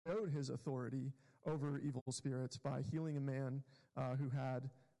showed his authority over evil spirits by healing a man who had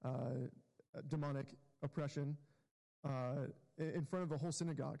demonic oppression in front of the whole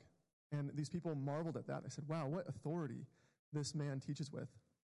synagogue. And these people marveled at that. They said, wow, what authority this man teaches with.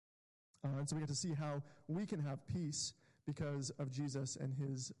 And so we get to see how we can have peace because of Jesus and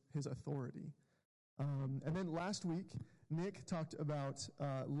his authority. And then last week, Nick talked about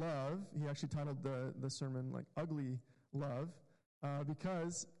love. He actually titled the sermon like Ugly Love,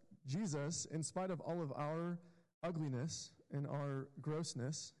 because Jesus, in spite of all of our ugliness and our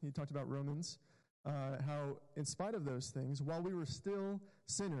grossness, he talked about Romans, how in spite of those things, while we were still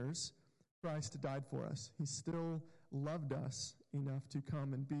sinners, Christ died for us. He still loved us enough to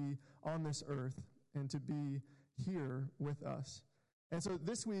come and be on this earth and to be here with us. And so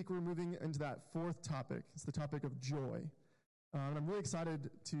this week we're moving into that fourth topic. It's the topic of joy. And I'm really excited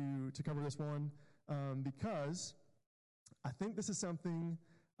to cover this one because I think this is something,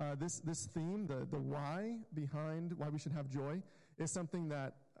 this theme, the why behind why we should have joy, is something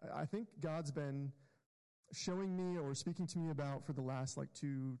that I think God's been showing me or speaking to me about for the last like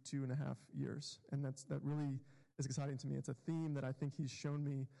two and a half years. And that really is exciting to me. It's a theme that I think he's shown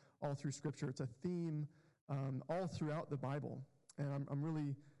me all through Scripture. It's a theme all throughout the Bible. And I'm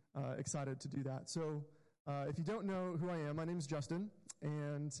really excited to do that. So if you don't know who I am, my name is Justin,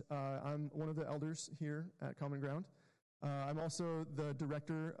 and I'm one of the elders here at Common Ground. I'm also the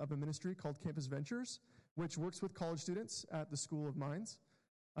director of a ministry called Campus Ventures, which works with college students at the School of Mines.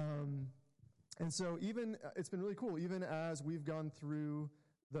 And so it's been really cool. Even as we've gone through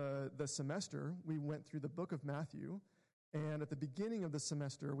the semester, we went through the book of Matthew. And at the beginning of the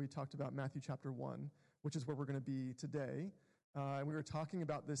semester, we talked about Matthew chapter 1, which is where we're going to be today. And we were talking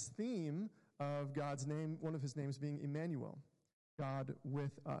about this theme of God's name, one of his names being Emmanuel, God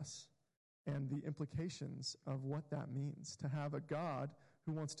with us, and the implications of what that means, to have a God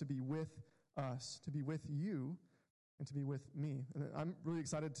who wants to be with us, to be with you, and to be with me. And I'm really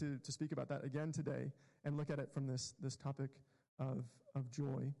excited to speak about that again today and look at it from this topic of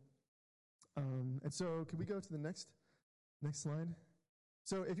joy. And so could we go to the next slide?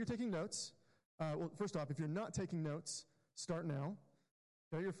 So if you're taking notes, well, first off, if you're not taking notes, start now.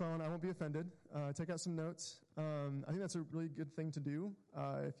 Get your phone. I won't be offended. Take out some notes. I think that's a really good thing to do.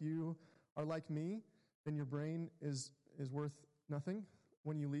 If you are like me, then your brain is worth nothing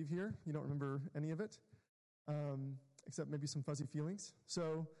when you leave here. You don't remember any of it, except maybe some fuzzy feelings.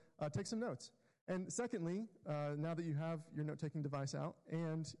 So take some notes. And secondly, now that you have your note-taking device out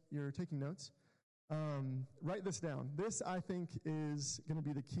and you're taking notes, write this down. This, I think, is going to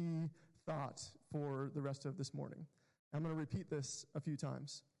be the key thought for the rest of this morning. I'm going to repeat this a few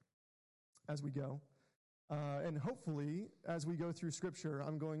times as we go. And hopefully, as we go through Scripture,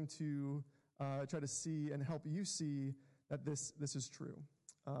 I'm going to try to see and help you see that this is true.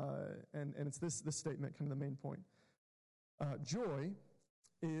 And it's this statement, kind of the main point. Joy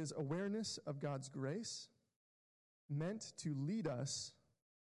is awareness of God's grace meant to lead us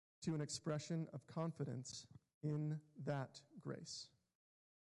to an expression of confidence in that grace.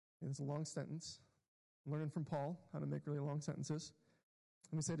 It's a long sentence. I'm learning from Paul how to make really long sentences.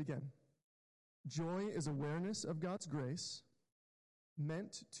 Let me say it again. Joy is awareness of God's grace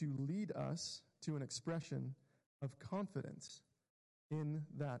meant to lead us to an expression of confidence in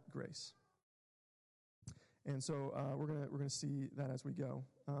that grace. And so we're gonna see that as we go.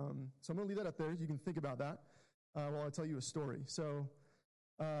 So I'm going to leave that up there. You can think about that while I tell you a story. So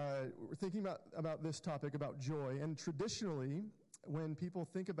we're thinking about this topic, about joy. And traditionally, when people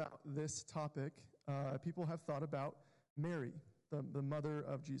think about this topic, people have thought about Mary, the mother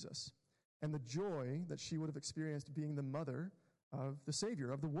of Jesus, and the joy that she would have experienced being the mother of the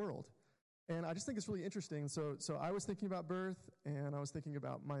Savior of the world. And I just think it's really interesting. So I was thinking about birth, and I was thinking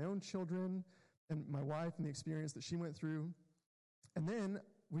about my own children and my wife and the experience that she went through. And then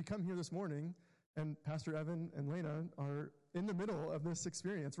we come here this morning, and Pastor Evan and Lena are in the middle of this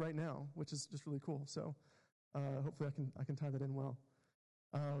experience right now, which is just really cool. So hopefully I can tie that in well.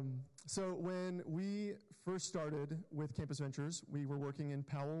 So when we first started with Campus Ventures, we were working in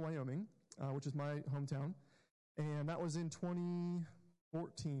Powell, Wyoming, which is my hometown. And that was in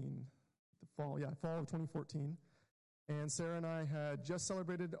 2014, fall of 2014. And Sarah and I had just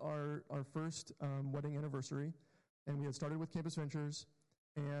celebrated our first wedding anniversary, and we had started with Campus Ventures.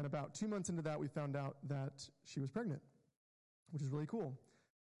 And about 2 months into that, we found out that she was pregnant, which is really cool.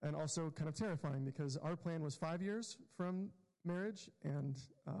 And also kind of terrifying because our plan was 5 years from marriage, and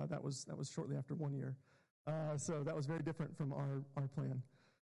that was shortly after 1 year. So that was very different from our plan.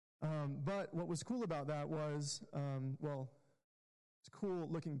 But what was cool about that was, it's cool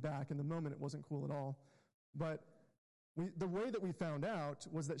looking back. In the moment, it wasn't cool at all. But The way that we found out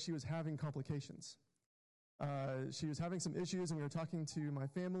was that she was having complications. She was having some issues, and we were talking to my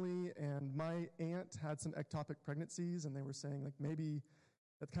family, and my aunt had some ectopic pregnancies, and they were saying, like, maybe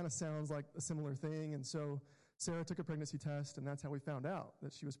that kind of sounds like a similar thing. And so Sarah took a pregnancy test, and that's how we found out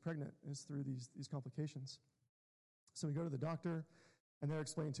that she was pregnant, is through these complications. So we go to the doctor, and they're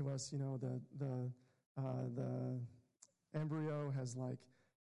explaining to us, the embryo has, like,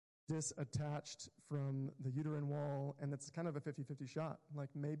 disattached from the uterine wall, and it's kind of a 50-50 shot. Like,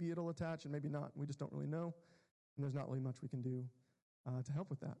 maybe it'll attach and maybe not. We just don't really know, and there's not really much we can do to help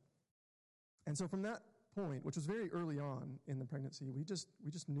with that. And so from that point, which was very early on in the pregnancy, we just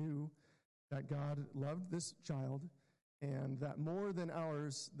knew that God loved this child, and that more than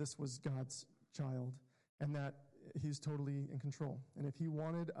ours, this was God's child, and that he's totally in control. And if he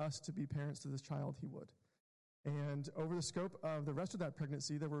wanted us to be parents to this child, he would. And over the scope of the rest of that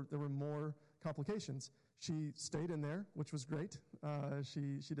pregnancy, there were more complications. She stayed in there, which was great.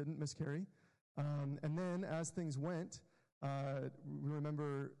 She didn't miscarry. And then as things went, we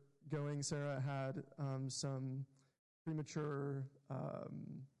remember Sarah had some premature,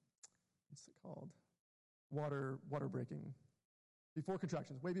 what's it called? Water breaking. Before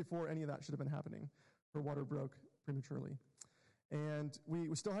contractions, way before any of that should have been happening. Her water broke prematurely. And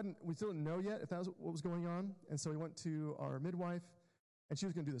we still didn't know yet if that was what was going on. And so we went to our midwife, and she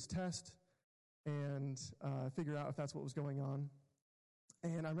was going to do this test and figure out if that's what was going on.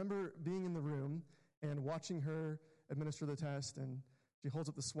 And I remember being in the room and watching her administer the test, and she holds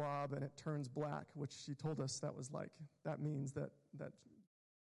up the swab, and it turns black, which she told us that means that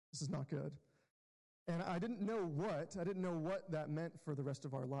this is not good. And I didn't know what that meant for the rest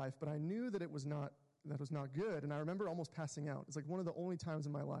of our life, but I knew that was not good. And I remember almost passing out. It's like one of the only times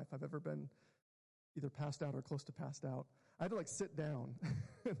in my life I've ever been either passed out or close to passed out. I had to sit down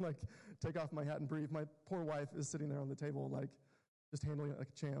and take off my hat and breathe. My poor wife is sitting there on the table, just handling it like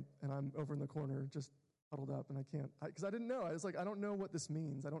a champ. And I'm over in the corner, just huddled up, and I can't, because I didn't know. I was like, I don't know what this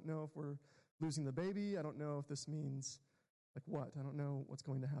means. I don't know if we're losing the baby. I don't know if this means what. I don't know what's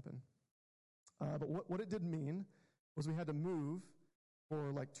going to happen. But what it did mean was we had to move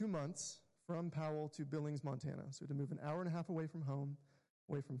for 2 months from Powell to Billings, Montana. So we had to move an hour and a half away from home,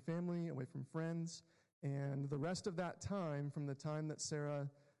 away from family, away from friends. And the rest of that time, from the time that Sarah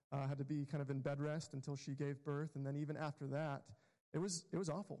had to be kind of in bed rest until she gave birth, and then even after that, it was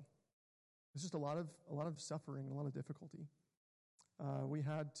awful. It was just a lot of suffering, a lot of difficulty.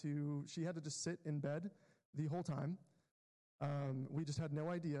 She had to just sit in bed the whole time. We just had no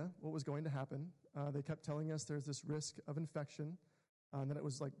idea what was going to happen. They kept telling us there's this risk of infection, and that it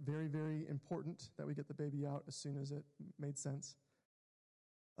was very, very important that we get the baby out as soon as it made sense.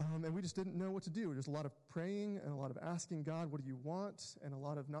 And we just didn't know what to do. There's a lot of praying and a lot of asking God, what do you want? And a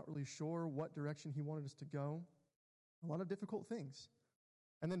lot of not really sure what direction he wanted us to go. A lot of difficult things.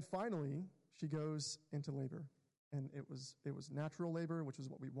 And then finally, she goes into labor. And it was natural labor, which was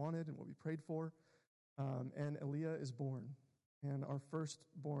what we wanted and what we prayed for. And Aaliyah is born. And our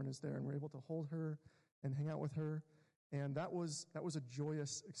firstborn is there, and we're able to hold her and hang out with her. And that was a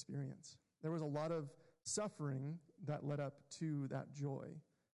joyous experience. There was a lot of suffering that led up to that joy.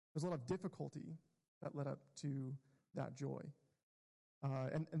 There's a lot of difficulty that led up to that joy.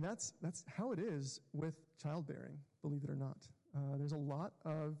 And that's how it is with childbearing, believe it or not. There's a lot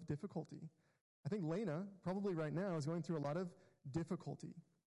of difficulty. I think Lena, probably right now, is going through a lot of difficulty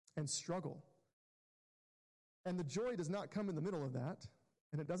and struggle. And the joy does not come in the middle of that,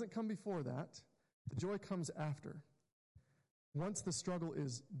 and it doesn't come before that. The joy comes after. Once the struggle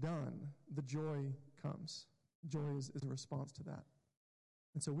is done, the joy comes. Joy is a response to that.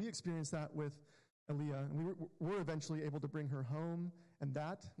 And so we experienced that with Aaliyah, and we were eventually able to bring her home, and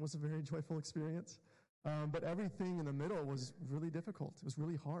that was a very joyful experience. But everything in the middle was really difficult. It was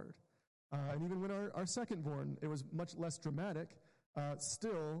really hard. And even when our second-born, it was much less dramatic,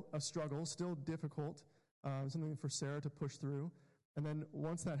 still a struggle, still difficult, something for Sarah to push through. And then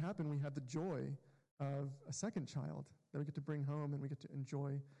once that happened, we had the joy of a second child that we get to bring home, and we get to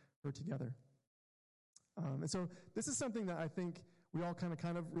enjoy her together. And so this is something that I think we all kind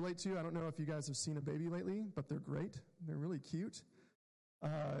of relate to. I don't know if you guys have seen a baby lately, but they're great. They're really cute.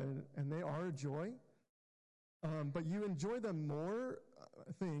 And they are a joy. But you enjoy them more,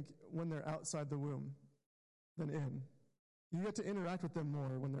 I think, when they're outside the womb than in. You get to interact with them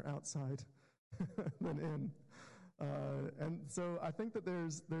more when they're outside than in. And so I think that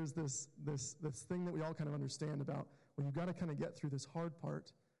there's this thing that we all kind of understand about, well, you've got to kind of get through this hard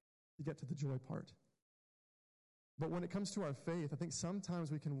part to get to the joy part. But when it comes to our faith, I think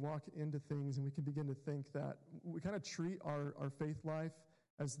sometimes we can walk into things and we can begin to think that we kind of treat our faith life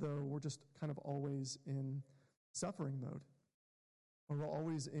as though we're just kind of always in suffering mode, or we're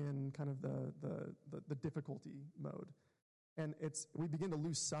always in kind of the difficulty mode. And we begin to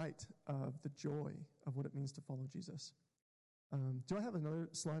lose sight of the joy of what it means to follow Jesus. Do I have another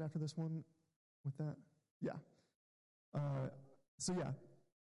slide after this one with that? Yeah.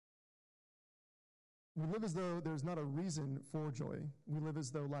 We live as though there's not a reason for joy. We live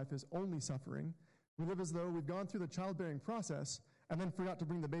as though life is only suffering. We live as though we've gone through the childbearing process and then forgot to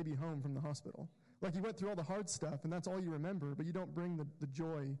bring the baby home from the hospital. Like you went through all the hard stuff and that's all you remember, but you don't bring the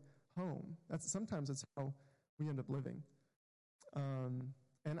joy home. Sometimes that's how we end up living.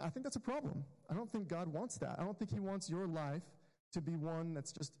 And I think that's a problem. I don't think God wants that. I don't think he wants your life to be one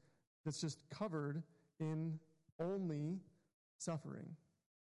that's just covered in only suffering,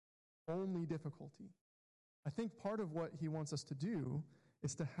 only difficulty. I think part of what he wants us to do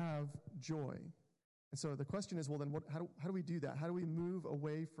is to have joy. And so the question is, well, then how do we do that? How do we move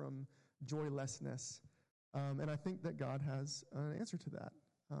away from joylessness? And I think that God has an answer to that,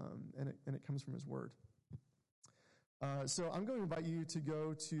 and it comes from his word. So I'm going to invite you to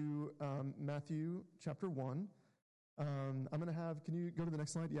go to Matthew chapter 1. Can you go to the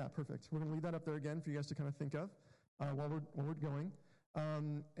next slide? Yeah, perfect. We're going to leave that up there again for you guys to kind of think of while we're going.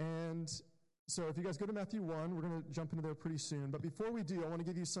 And so if you guys go to Matthew 1, we're going to jump into there pretty soon. But before we do, I want to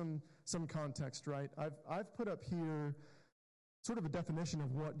give you some context, right? I've put up here sort of a definition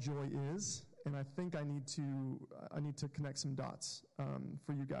of what joy is, and I think I need to connect some dots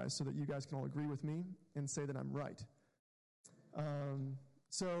for you guys so that you guys can all agree with me and say that I'm right.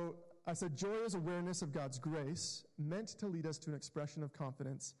 So I said joy is awareness of God's grace meant to lead us to an expression of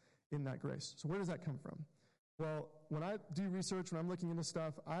confidence in that grace. So where does that come from? Well, when I do research, when I'm looking into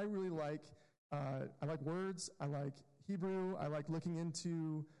stuff, I really like words, I like Hebrew, I like looking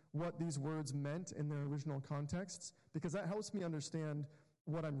into what these words meant in their original contexts, because that helps me understand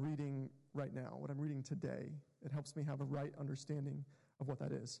what I'm reading right now, what I'm reading today. It helps me have a right understanding of what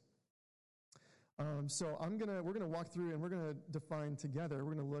that is. So we're gonna walk through and we're gonna define together.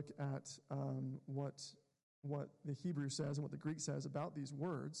 We're gonna look at what the Hebrew says and what the Greek says about these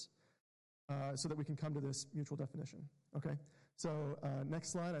words, so that we can come to this mutual definition. Okay. So next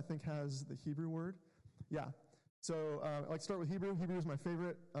slide I think has the Hebrew word. Yeah. So I like to start with Hebrew. Hebrew is my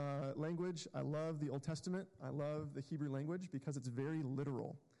favorite language. I love the Old Testament. I love the Hebrew language because it's very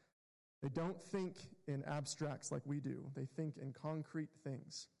literal. They don't think in abstracts like we do. They think in concrete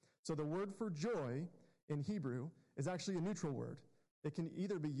things. So the word for joy in Hebrew is actually a neutral word. It can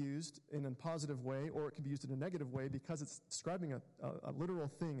either be used in a positive way or it can be used in a negative way because it's describing a literal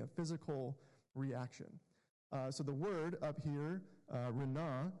thing, a physical reaction. So the word up here,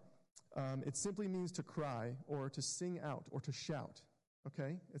 renah, it simply means to cry or to sing out or to shout.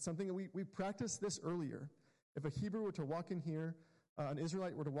 Okay? It's something that we practiced this earlier. If a Hebrew were to walk in here, an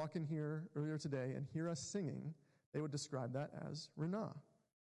Israelite were to walk in here earlier today and hear us singing, they would describe that as renah.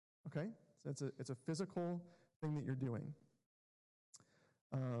 Okay? So it's a physical thing that you're doing.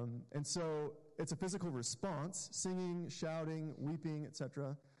 And so it's a physical response, singing, shouting, weeping,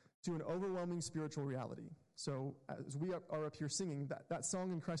 etc., to an overwhelming spiritual reality. So as we are up here singing, that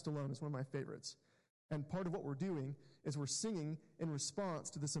song in Christ Alone is one of my favorites. And part of what we're doing is we're singing in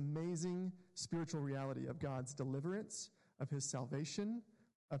response to this amazing spiritual reality of God's deliverance, of his salvation,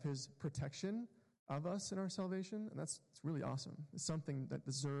 of his protection of us in our salvation. And it's really awesome. It's something that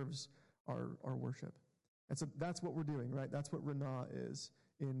deserves our worship. And so that's what we're doing, right? That's what renah is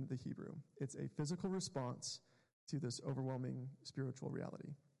in the Hebrew. It's a physical response to this overwhelming spiritual reality.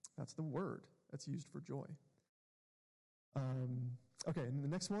 That's the word that's used for joy. Okay, and the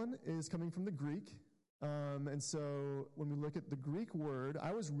next one is coming from the Greek. And so when we look at the Greek word,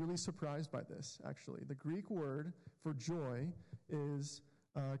 I was really surprised by this, actually. The Greek word for joy is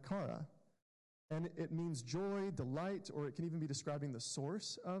kara. And it means joy, delight, or it can even be describing the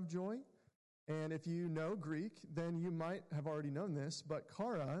source of joy. And if you know Greek, then you might have already known this, but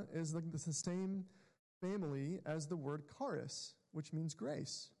kara is the same family as the word charis, which means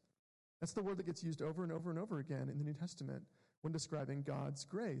grace. That's the word that gets used over and over and over again in the New Testament when describing God's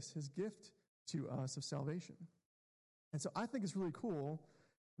grace, his gift to us of salvation. And so I think it's really cool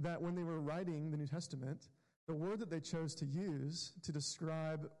that when they were writing the New Testament, the word that they chose to use to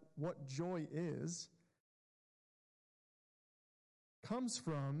describe what joy is comes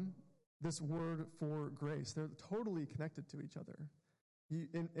from this word for grace. They're totally connected to each other.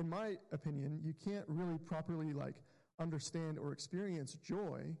 In my opinion, you can't really properly understand or experience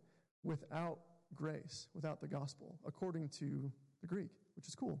joy without grace, without the gospel, according to the Greek, which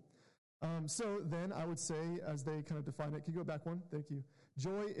is cool. So then I would say, as they kind of define it, can you go back one? Thank you.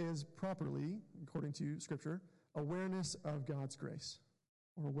 Joy is properly, according to Scripture, awareness of God's grace,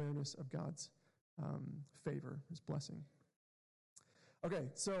 or awareness of God's favor, his blessing. Okay,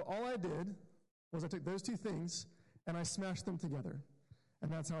 so all I did was I took those two things and I smashed them together.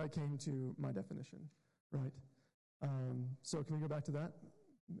 And that's how I came to my definition, right? So can we go back to that?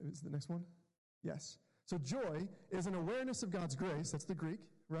 Is the next one? Yes. So joy is an awareness of God's grace. That's the Greek,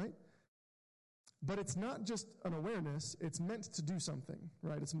 right? But it's not just an awareness. It's meant to do something,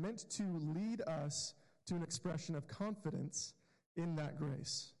 right? It's meant to lead us to an expression of confidence in that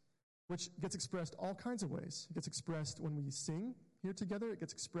grace, which gets expressed all kinds of ways. It gets expressed when we sing here together. It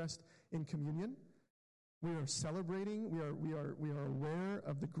gets expressed in communion. We are celebrating. We are aware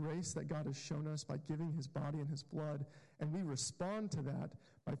of the grace that God has shown us by giving his body and his blood, and we respond to that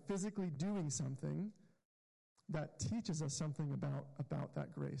by physically doing something that teaches us something about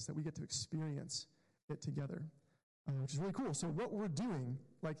that grace, that we get to experience it together, which is really cool. So what we're doing,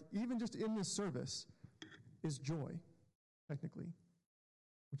 like even just in this service, is joy, technically,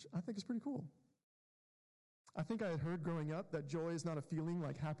 which I think is pretty cool. I think I had heard growing up that joy is not a feeling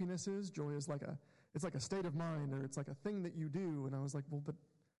like happiness is. Joy is it's like a state of mind, or it's like a thing that you do. And I was like, well, but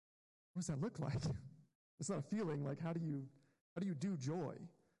what does that look like? It's not a feeling. Like, how do you do joy?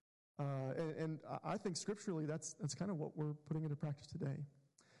 And I think scripturally that's kind of what we're putting into practice today.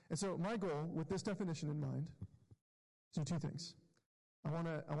 And so my goal with this definition in mind is to do two things. I want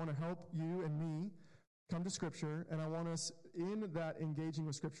to help you and me come to Scripture, and I want us in that engaging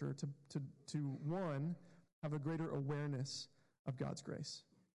with Scripture to one, have a greater awareness of God's grace.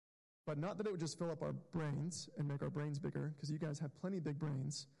 But not that it would just fill up our brains and make our brains bigger, because you guys have plenty big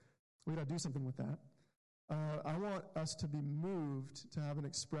brains. We got to do something with that. I want us to be moved to have an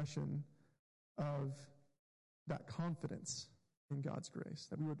expression of that confidence in God's grace,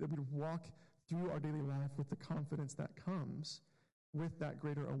 that we would walk through our daily life with the confidence that comes with that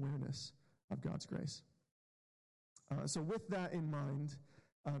greater awareness of God's grace. So with that in mind,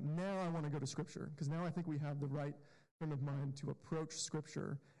 now I want to go to Scripture, because now I think we have the right frame of mind to approach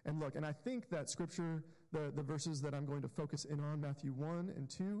Scripture and look. And I think that Scripture, the verses that I'm going to focus in on, Matthew 1 and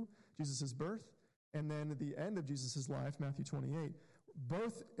 2, Jesus' birth, and then the end of Jesus' life, Matthew 28,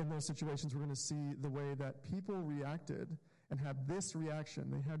 both in those situations we're going to see the way that people reacted and had this reaction.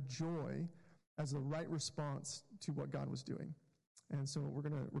 They had joy as the right response to what God was doing. And so we're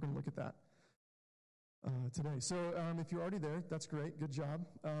going to look at that today. So if you're already there, that's great. Good job.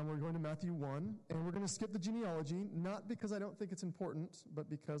 We're going to Matthew 1, and we're going to skip the genealogy, not because I don't think it's important, but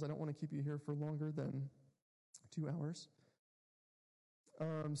because I don't want to keep you here for longer than 2 hours.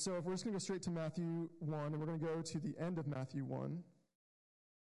 So if we're just going to go straight to Matthew 1, and we're going to go to the end of Matthew 1.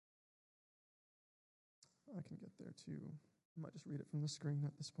 I can get there too. I might just read it from the screen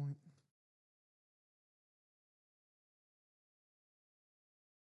at this point.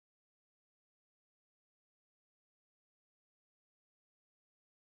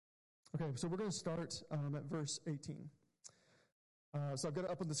 Okay, so we're going to start at verse 18. So I've got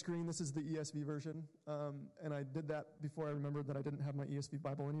it up on the screen. This is the ESV version, and I did that before I remembered that I didn't have my ESV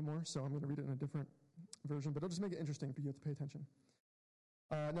Bible anymore, so I'm going to read it in a different version, but it'll just make it interesting for you to pay attention.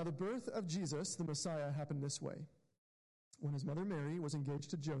 Now the birth of Jesus, the Messiah, happened this way. When his mother Mary was engaged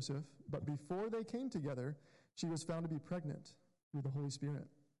to Joseph, but before they came together, she was found to be pregnant through the Holy Spirit.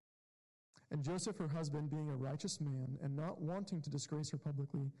 And Joseph, her husband, being a righteous man and not wanting to disgrace her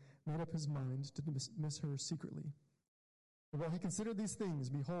publicly, made up his mind to dismiss her secretly. And while he considered these things,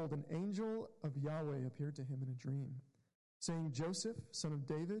 behold, an angel of Yahweh appeared to him in a dream, saying, Joseph, son of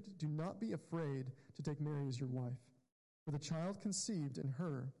David, do not be afraid to take Mary as your wife, for the child conceived in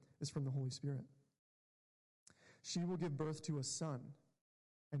her is from the Holy Spirit. She will give birth to a son,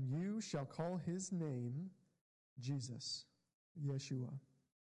 and you shall call his name Jesus, Yeshua,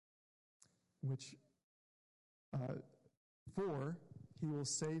 which for he will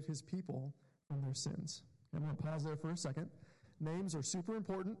save his people from their sins. I'm going to pause there for a second. Names are super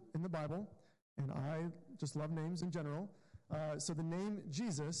important in the Bible, and I just love names in general. So the name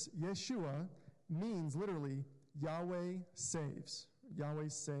Jesus, Yeshua, means literally Yahweh saves. Yahweh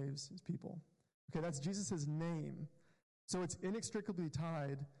saves his people. Okay, that's Jesus' name. So it's inextricably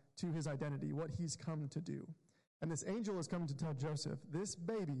tied to his identity, what he's come to do. And this angel is coming to tell Joseph, this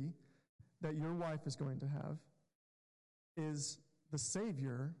baby that your wife is going to have is the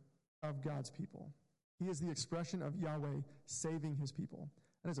Savior of God's people. He is the expression of Yahweh saving his people.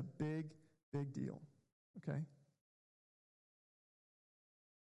 That is a big, big deal, okay?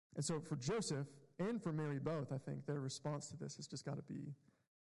 And so for Joseph and for Mary both, I think their response to this has just got to be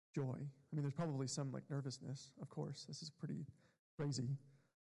joy. I mean, there's probably some nervousness, of course. This is pretty crazy.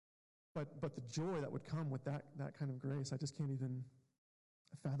 But the joy that would come with that kind of grace, I just can't even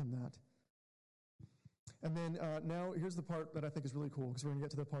fathom that. And then now here's the part that I think is really cool, because we're going to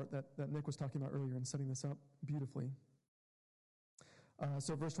get to the part that Nick was talking about earlier and setting this up beautifully.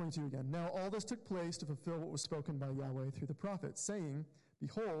 So verse 22 again. Now all this took place to fulfill what was spoken by Yahweh through the prophet, saying,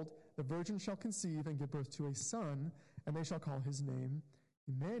 Behold, the virgin shall conceive and give birth to a son, and they shall call his name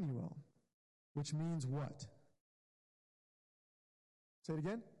Emmanuel, which means what? Say it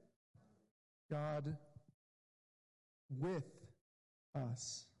again. God with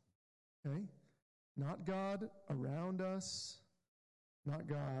us. Okay? Not God around us, not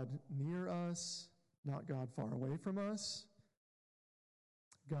God near us, not God far away from us.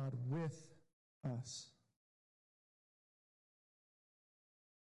 God with us.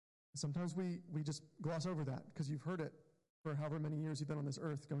 Sometimes we just gloss over that because you've heard it for however many years you've been on this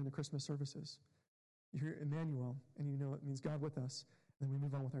earth going to Christmas services. You hear Emmanuel, and you know it means God with us, and then we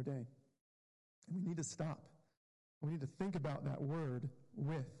move on with our day. And we need to stop. We need to think about that word,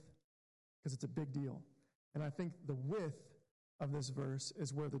 with, because it's a big deal. And I think the with of this verse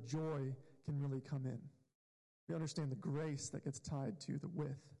is where the joy can really come in. We understand the grace that gets tied to the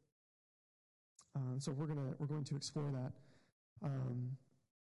with. So we're going to explore that.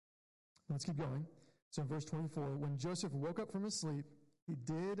 Let's keep going. So verse 24, when Joseph woke up from his sleep, he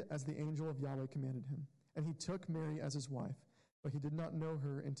did as the angel of Yahweh commanded him, and he took Mary as his wife, but he did not know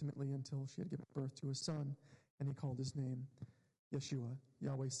her intimately until she had given birth to a son, and he called his name Yeshua,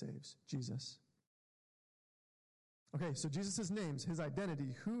 Yahweh saves, Jesus. Okay, so Jesus' names, his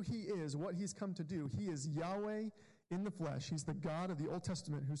identity, who he is, what he's come to do. He is Yahweh in the flesh. He's the God of the Old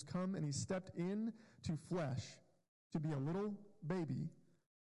Testament who's come and he stepped in to flesh to be a little baby,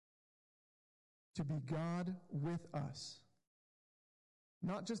 to be God with us.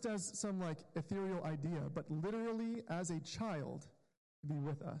 Not just as some like ethereal idea, but literally as a child to be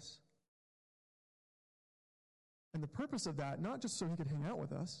with us. And the purpose of that, not just so he could hang out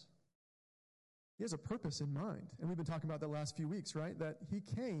with us, he has a purpose in mind. And we've been talking about that last few weeks, right? That he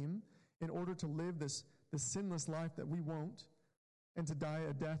came in order to live this sinless life that we won't, and to die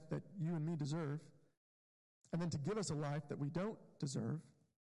a death that you and me deserve, and then to give us a life that we don't deserve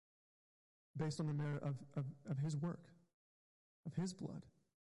based on the merit of his work, of his blood.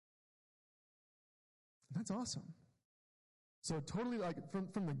 And that's awesome. So totally like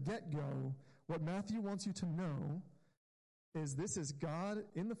from the get-go, what Matthew wants you to know is this is God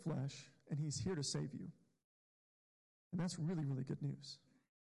in the flesh, and he's here to save you. And that's really, really good news.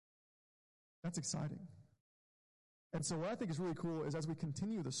 That's exciting. And so what I think is really cool is as we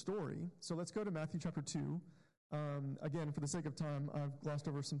continue the story, so let's go to Matthew chapter 2. Again, for the sake of time, I've glossed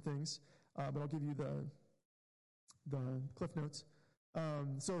over some things, but I'll give you the cliff notes.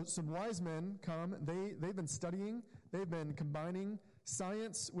 So some wise men come. They've been studying. They've been combining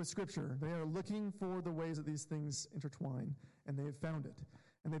science with Scripture. They are looking for the ways that these things intertwine, and they have found it.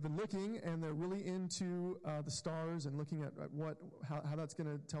 And they've been looking, and they're really into the stars and looking at how that's going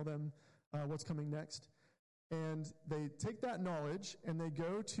to tell them what's coming next. And they take that knowledge, and they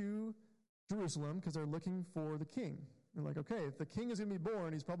go to Jerusalem because they're looking for the king. They're like, okay, if the king is going to be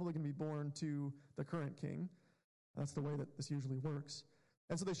born, he's probably going to be born to the current king. That's the way that this usually works.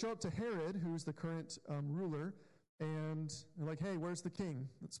 And so they show up to Herod, who's the current ruler, and they're like, hey, where's the king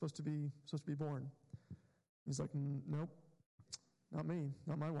that's supposed to be born? He's like, nope, not me,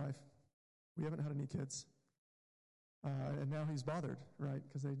 not my wife. We haven't had any kids. And now he's bothered, right?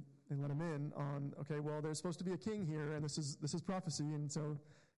 Because they let him in on, okay, well, there's supposed to be a king here, and this is prophecy, and so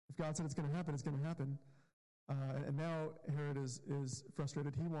if God said it's going to happen, it's going to happen. And now Herod is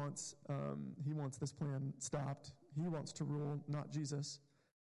frustrated. He wants this plan stopped. He wants to rule, not Jesus.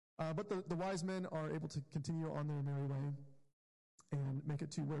 But the wise men are able to continue on their merry way and make it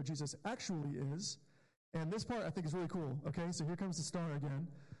to where Jesus actually is. And this part I think is really cool. Okay, so here comes the star again.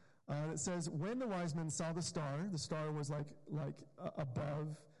 It says, when the wise men saw the star was like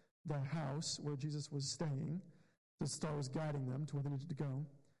above the house where Jesus was staying. The star was guiding them to where they needed to go.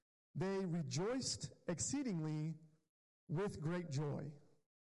 They rejoiced exceedingly with great joy.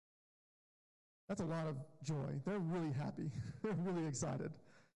 That's a lot of joy. They're really happy. They're really excited.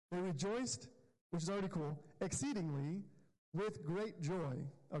 They rejoiced, which is already cool, exceedingly with great joy.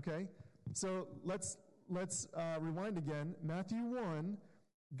 Okay? So let's rewind again. Matthew 1,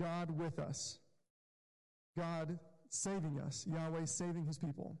 God with us. God saving us. Yahweh saving his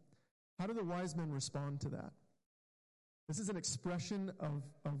people. How do the wise men respond to that? This is an expression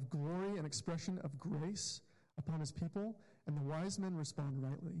of glory, an expression of grace upon his people, and the wise men respond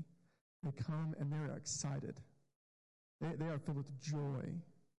rightly. They come and they're excited. They are filled with joy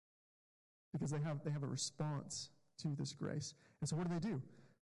because they have a response to this grace. And so what do?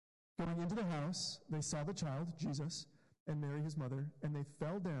 Going into the house, they saw the child, Jesus, and Mary his mother, and they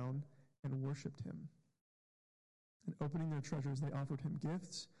fell down and worshipped him. And opening their treasures, they offered him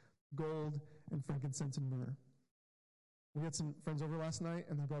gifts, gold, and frankincense and myrrh. We had some friends over last night,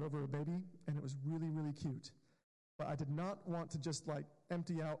 and they brought over a baby, and it was really, really cute. But I did not want to just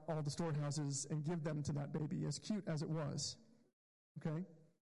empty out all the storehouses and give them to that baby, as cute as it was. Okay?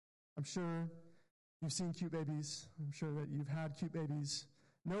 I'm sure you've seen cute babies. I'm sure that you've had cute babies.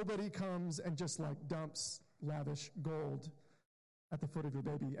 Nobody comes and just dumps lavish gold at the foot of your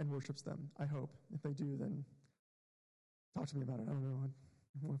baby and worships them, I hope. If they do, then talk to me about it. I don't know.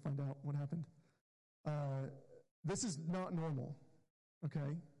 I want to find out what happened. This is not normal,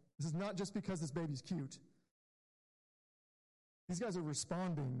 okay? This is not just because this baby's cute. These guys are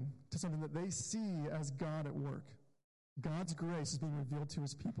responding to something that they see as God at work. God's grace is being revealed to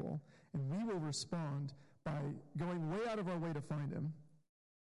his people, and we will respond by going way out of our way to find him,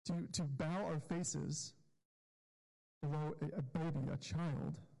 to bow our faces below a baby, a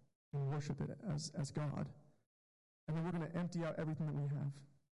child, and worship it as God. And then we're going to empty out everything that we have.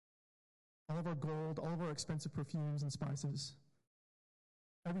 All of our gold, all of our expensive perfumes and spices.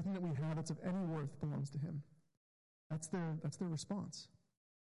 Everything that we have that's of any worth belongs to him. That's their response.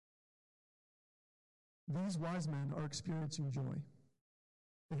 These wise men are experiencing joy.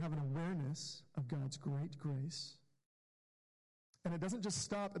 They have an awareness of God's great grace. And it doesn't just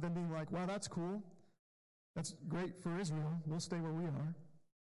stop at them being like, wow, that's cool. That's great for Israel. We'll stay where we are.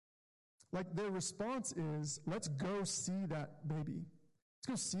 Their response is, let's go see that baby. Let's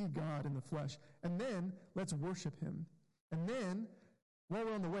go see God in the flesh. And then let's worship him. And then, while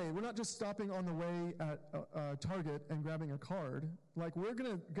we're on the way, we're not just stopping on the way at Target and grabbing a card. We're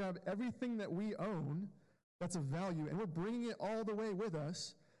going to grab everything that we own that's of value, and we're bringing it all the way with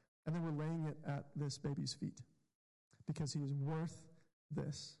us, and then we're laying it at this baby's feet because he is worth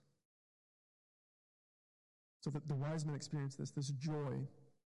this. So that the wise men experienced this joy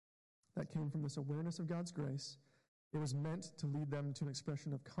that came from this awareness of God's grace. It was meant to lead them to an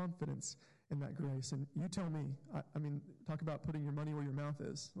expression of confidence in that grace. And you tell me, I mean, talk about putting your money where your mouth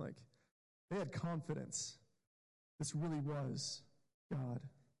is. They had confidence. This really was God.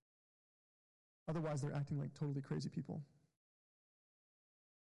 Otherwise, they're acting like totally crazy people.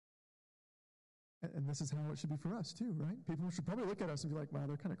 And this is how it should be for us too, right? People should probably look at us and be like, wow,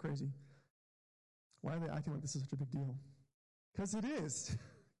 they're kind of crazy. Why are they acting like this is such a big deal? Because it is.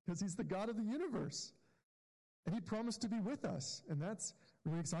 Because he's the God of the universe. And he promised to be with us. And that's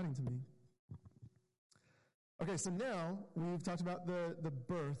really exciting to me. Okay, so now we've talked about the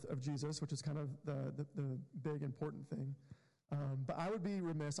birth of Jesus, which is kind of the big important thing. But I would be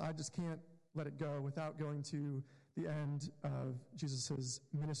remiss, I just can't let it go without going to the end of Jesus'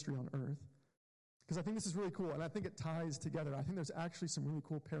 ministry on earth. Because I think this is really cool, and I think it ties together. I think there's actually some really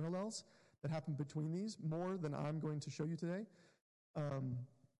cool parallels that happen between these, more than I'm going to show you today.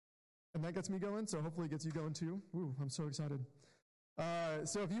 And that gets me going, so hopefully it gets you going too. Ooh, I'm so excited.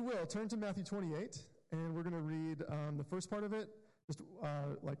 So if you will, turn to Matthew 28, and we're going to read the first part of it, just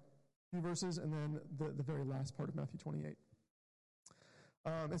a few verses, and then the very last part of Matthew 28.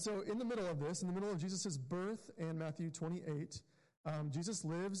 And so in the middle of this, in the middle of Jesus' birth and Matthew 28, Jesus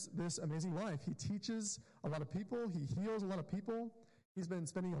lives this amazing life. He teaches a lot of people. He heals a lot of people. He's been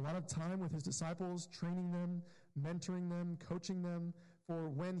spending a lot of time with his disciples, training them, mentoring them, coaching them for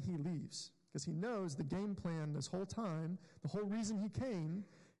when he leaves. Because he knows the game plan this whole time, the whole reason he came,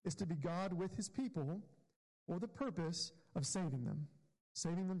 is to be God with his people for the purpose of saving them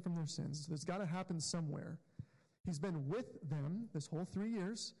from their sins. So it's got to happen somewhere. He's been with them this whole 3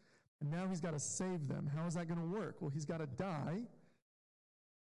 years, and now he's got to save them. How is that going to work? Well, he's got to die,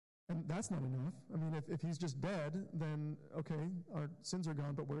 and that's not enough. I mean, if he's just dead, then, okay, our sins are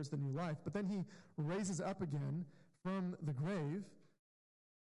gone, but where's the new life? But then he raises up again from the grave,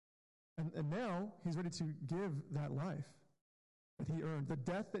 and now he's ready to give that life that he earned. The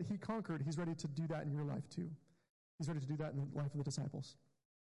death that he conquered, he's ready to do that in your life too. He's ready to do that in the life of the disciples.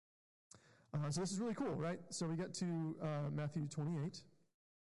 So this is really cool, right? So we get to Matthew 28. Let's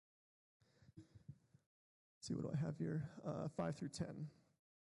see, what do I have here? 5 through 10.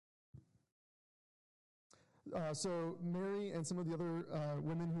 So Mary and some of the other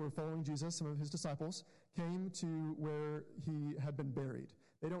women who were following Jesus, some of his disciples, came to where he had been buried.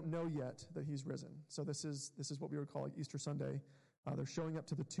 They don't know yet that he's risen. So this is what we would call Easter Sunday. They're showing up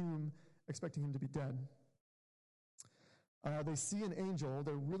to the tomb expecting him to be dead. They see an angel.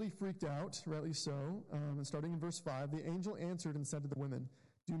 They're really freaked out, rightly so. And starting in verse 5, the angel answered and said to the women,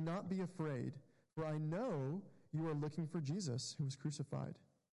 "Do not be afraid, for I know you are looking for Jesus who was crucified.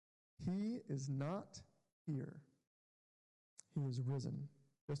 He is not here. He is risen,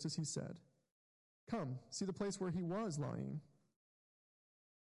 just as he said. Come, see the place where he was lying.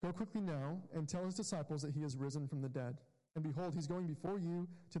 Go quickly now and tell his disciples that he is risen from the dead. And behold, he's going before you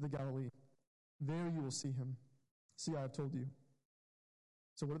to the Galilee. There you will see him. See, I have told you.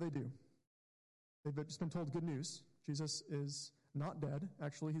 So what do? They've just been told good news. Jesus is not dead.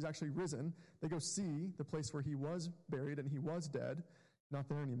 Actually, he's actually risen. They go see the place where he was buried and he was dead, not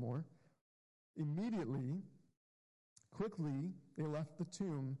there anymore. Immediately, quickly, they left the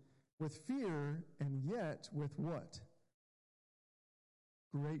tomb with fear and yet with what?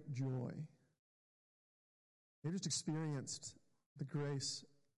 Great joy. They just experienced the grace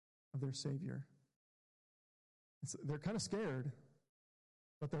of their Savior. They're kind of scared,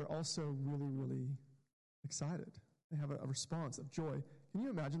 but they're also really, really excited. They have a response of joy. Can you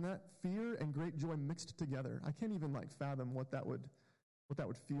imagine that? Fear and great joy mixed together. I can't even fathom what that would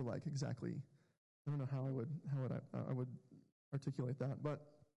feel like exactly. I don't know how I would articulate that. But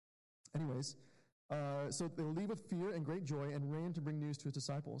anyways, so they leave with fear and great joy and ran to bring news to his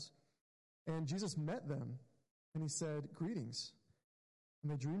disciples. And Jesus met them, and he said, "Greetings."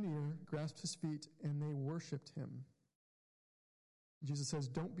 And they drew near, grasped his feet, and they worshiped him. Jesus says,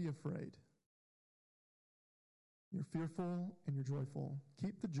 "Don't be afraid. You're fearful and you're joyful.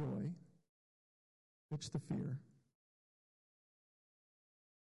 Keep the joy, ditch the fear.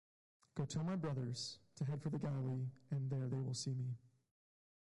 Go tell my brothers to head for the Galilee, and there they will see me."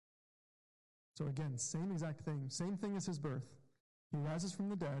 So again, same exact thing. Same thing as his birth. He rises from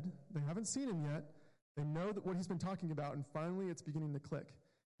the dead. They haven't seen him yet. They know that what he's been talking about, and finally it's beginning to click.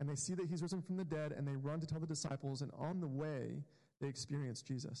 And they see that he's risen from the dead, and they run to tell the disciples, and on the way, they experience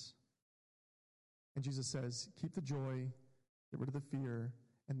Jesus. And Jesus says, keep the joy, get rid of the fear,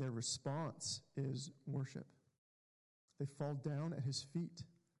 and their response is worship. They fall down at his feet,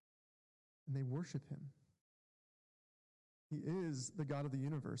 and they worship him. He is the God of the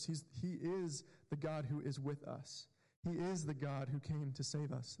universe. He is the God who is with us. He is the God who came to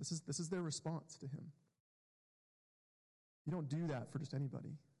save us. This is their response to him. You don't do that for just anybody.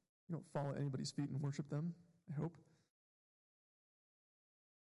 You don't fall at anybody's feet and worship them, I hope.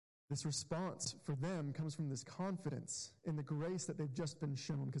 This response for them comes from this confidence in the grace that they've just been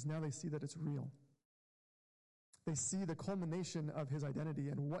shown, because now they see that it's real. They see the culmination of his identity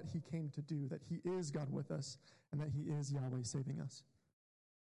and what he came to do, that he is God with us and that he is Yahweh saving us.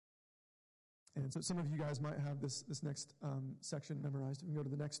 And so some of you guys might have this next section memorized. We can go to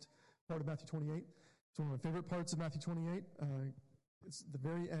the next part of Matthew 28. It's one of my favorite parts of Matthew 28. It's the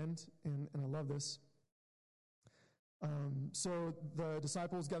very end, and I love this. So the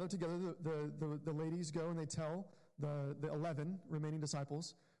disciples gather together. The ladies go and they tell the 11 remaining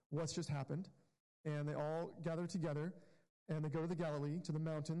disciples what's just happened. And they all gather together, and they go to the Galilee, to the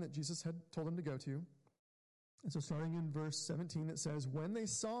mountain that Jesus had told them to go to. And so starting in verse 17, it says, when they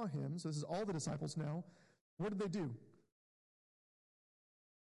saw him, so this is all the disciples now, what did they do?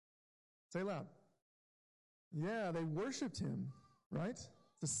 Say loud. Yeah, they worshiped him, right? It's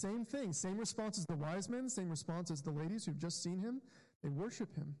the same thing, same response as the wise men, same response as the ladies who've just seen him. They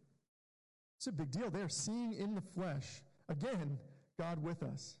worship him. It's a big deal. They are seeing in the flesh, again, God with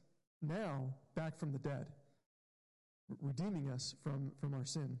us. Now, back from the dead, redeeming us from our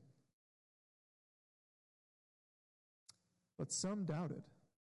sin. But some doubted.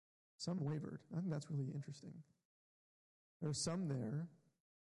 Some wavered. I think that's really interesting. There are some there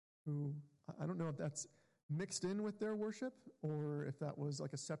who, I don't know if that's mixed in with their worship or if that was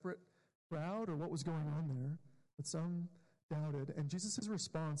like a separate crowd or what was going on there, but some doubted. And Jesus'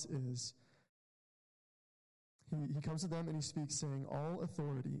 response is, He comes to them and he speaks, saying, all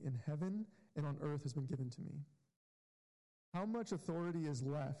authority in heaven and on earth has been given to me. How much authority is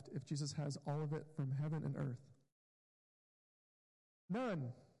left if Jesus has all of it from heaven and earth?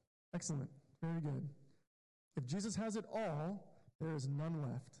 None. Excellent. Very good. If Jesus has it all, there is none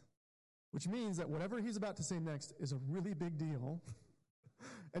left. Which means that whatever he's about to say next is a really big deal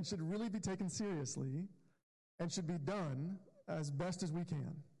and should really be taken seriously and should be done as best as we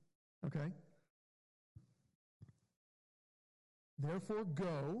can. Okay? Therefore,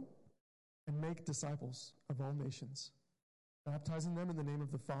 go and make disciples of all nations, baptizing them in the name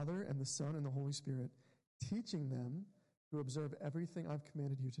of the Father and the Son and the Holy Spirit, teaching them to observe everything I've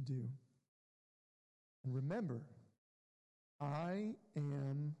commanded you to do. And remember, I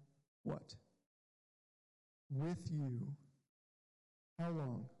am what? With you. How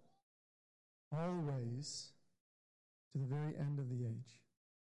long? Always, to the very end of the age.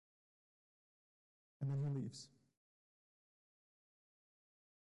 And then he leaves.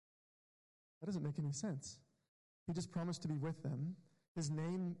 That doesn't make any sense. He just promised to be with them. His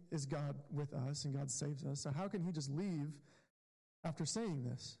name is God with us, and God saves us. So how can he just leave after saying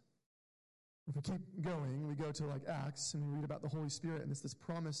this? If we keep going, we go to like Acts and we read about the Holy Spirit, and it's this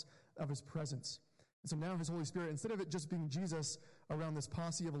promise of his presence. And so now his Holy Spirit, instead of it just being Jesus around this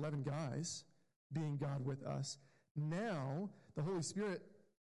posse of 11 guys, being God with us, now the Holy Spirit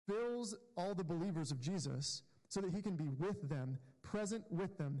fills all the believers of Jesus so that he can be with them, present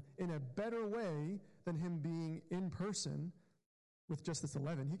with them in a better way than him being in person with just this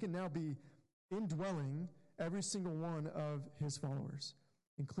 11. He can now be indwelling every single one of his followers,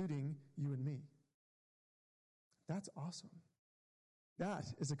 including you and me. That's awesome. That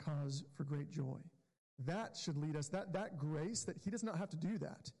is a cause for great joy. That should lead us, that grace, that he does not have to do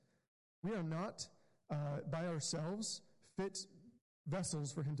that. We are not, by ourselves, fit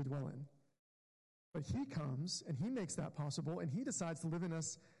vessels for him to dwell in. But he comes, and he makes that possible, and he decides to live in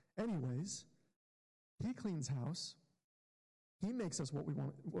us anyways. He cleans house. He makes us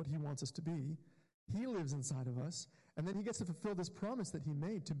what he wants us to be. He lives inside of us, and then he gets to fulfill this promise that he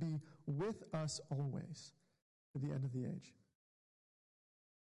made to be with us always to the end of the age.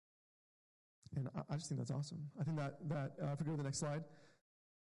 And I just think that's awesome. I think that if we go to the next slide,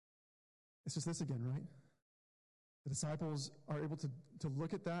 it's just this again, right? The disciples are able to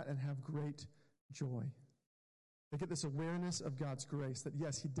look at that and have great joy. They get this awareness of God's grace, that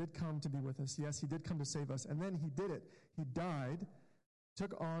yes, he did come to be with us. Yes, he did come to save us. And then he did it. He died,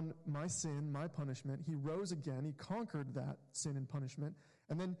 took on my sin, my punishment. He rose again. He conquered that sin and punishment.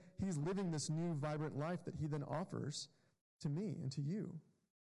 And then he's living this new, vibrant life that he then offers to me and to you.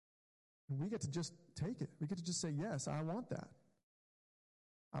 And we get to just take it. We get to just say, yes, I want that.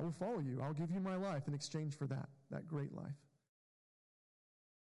 I will follow you. I'll give you my life in exchange for that great life.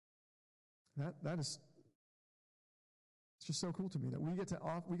 That is, it's just so cool to me that we get to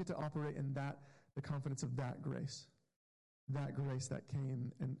operate in the confidence of that grace that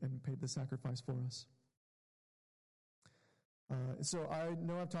came and paid the sacrifice for us. So I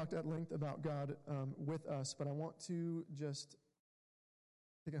know I've talked at length about God with us, but I want to just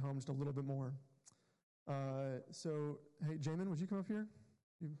take it home just a little bit more. So, hey, Jamin, would you come up here?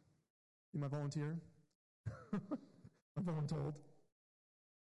 You my volunteer? I'm voluntold.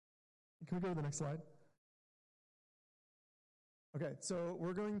 Can we go to the next slide? Okay, so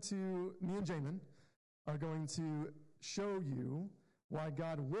me and Jamin are going to show you why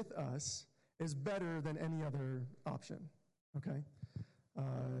God with us is better than any other option. Okay?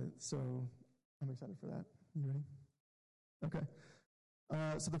 So I'm excited for that. You ready? Okay.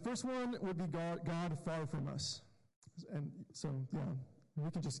 So the first one would be God far from us. And so, yeah, we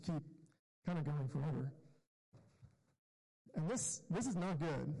could just keep kind of going forever. And this is not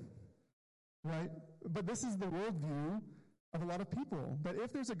good, right? But this is the worldview of a lot of people. That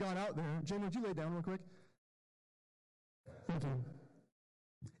if there's a God out there, Jane, would you lay down real quick? Thank you.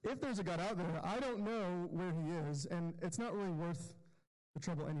 If there's a God out there, I don't know where he is, and it's not really worth the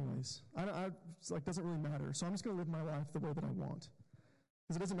trouble anyways. It's like, doesn't really matter. So I'm just going to live my life the way that I want.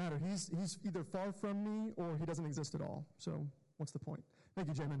 Because it doesn't matter. He's either far from me or he doesn't exist at all. So what's the point? Thank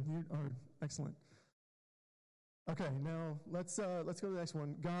you, Jamin. You are excellent. Okay, now let's go to the next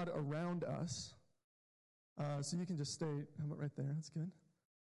one. God around us. So you can just stay, how about right there? That's good.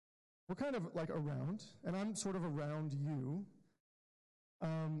 We're kind of like around, and I'm sort of around you.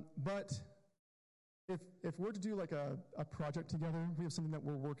 But if we're to do like a project together, we have something that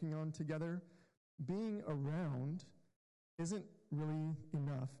we're working on together, being around isn't really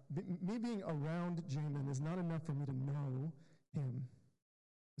enough. Me being around Jamin is not enough for me to know him.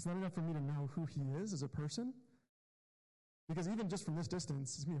 It's not enough for me to know who he is as a person. Because even just from this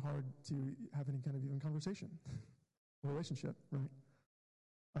distance, it's going to be hard to have any kind of even conversation, relationship, right?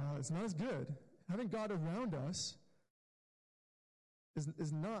 It's not as good. Having God around us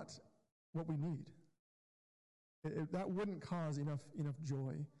is not what we need. That wouldn't cause enough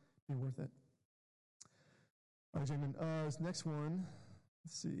joy to be worth it. All right, Jamin. This next one,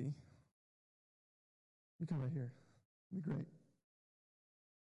 let's see. You come right here. It'd be great.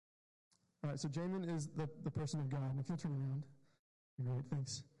 All right, so Jamin is the person of God. And if you'll turn around, it'd be great.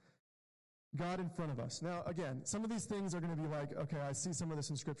 Thanks. God in front of us. Now, again, some of these things are going to be like, okay, I see some of this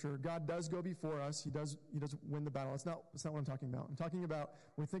in Scripture. God does go before us. He does win the battle. It's not what I'm talking about. I'm talking about,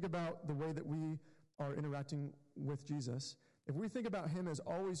 when we think about the way that we are interacting with Jesus, if we think about him as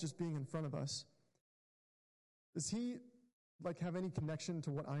always just being in front of us, does he have any connection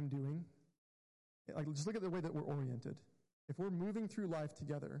to what I'm doing? Just look at the way that we're oriented. If we're moving through life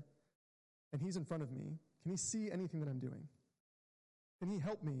together and he's in front of me, can he see anything that I'm doing? Can he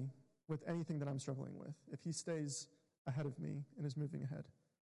help me with anything that I'm struggling with if he stays ahead of me and is moving ahead?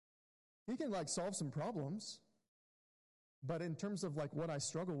 He can solve some problems, but in terms of what I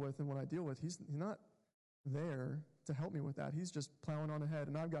struggle with and what I deal with, he's not there to help me with that. He's just plowing on ahead,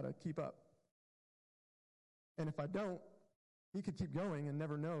 and I've got to keep up. And if I don't, he could keep going and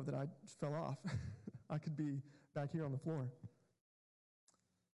never know that I fell off. I could be back here on the floor.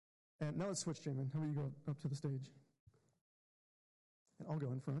 And now let's switch, Jamin. How about you go up to the stage? And I'll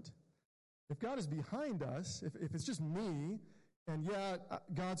go in front. If God is behind us, if it's just me, and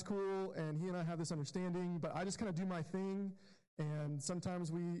God's cool, and he and I have this understanding, but I just kind of do my thing, and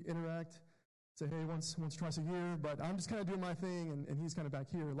sometimes we interact, say, hey, once, twice a year, but I'm just kind of doing my thing, and he's kind of back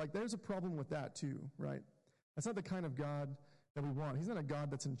here. Like, there's a problem with that too, right? That's not the kind of God that we want. He's not a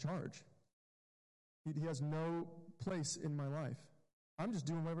God that's in charge. He has no place in my life. I'm just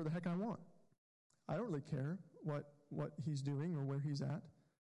doing whatever the heck I want. I don't really care what he's doing or where he's at.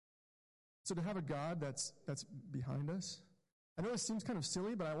 So to have a God that's behind us, I know it seems kind of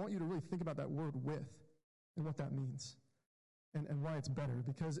silly, but I want you to really think about that word with and what that means and why it's better.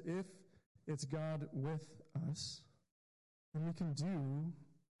 Because if it's God with us, then we can do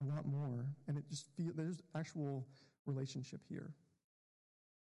a lot more. And it just there's actual relationship here.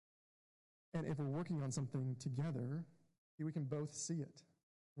 And if we're working on something together, we can both see it,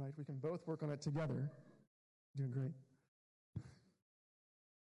 right? We can both work on it together. You're doing great.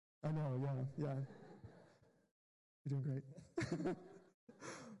 I know, yeah. You're doing great.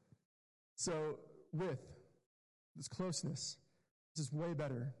 So, with this closeness, this is way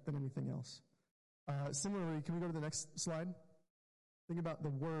better than anything else. Similarly, can we go to the next slide? Think about the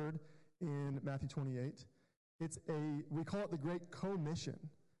word in Matthew 28. We call it the Great Commission.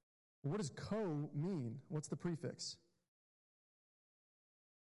 What does co mean? What's the prefix?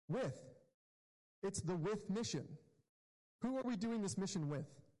 With. It's the with mission. Who are we doing this mission with?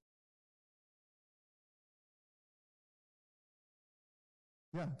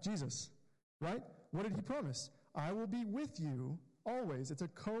 Yeah, Jesus, right? What did he promise? I will be with you always. It's a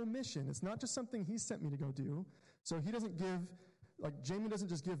co-mission. It's not just something he sent me to go do. So he doesn't Jamin doesn't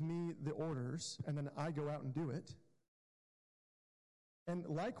just give me the orders and then I go out and do it. And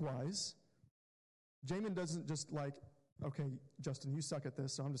likewise, Jamin doesn't just okay, Justin, you suck at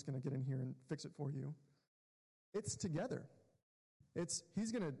this, so I'm just going to get in here and fix it for you. It's together.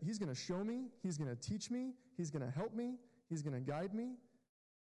 He's going to show me, he's going to teach me, he's going to help me, he's going to guide me.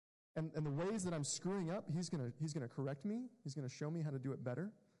 And the ways that I'm screwing up, he's going to correct me, he's going to show me how to do it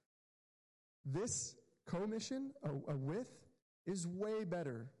better. This co-mission, a with, is way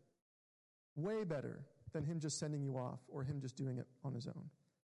better than him just sending you off or him just doing it on his own.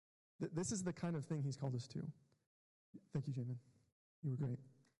 This is the kind of thing he's called us to. Thank you, Jamin. You were great.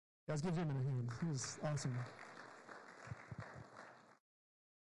 Guys, give Jamin a hand. He was awesome.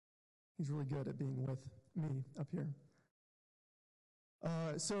 He's really good at being with me up here.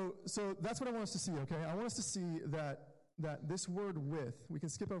 So that's what I want us to see, okay? I want us to see that this word with, we can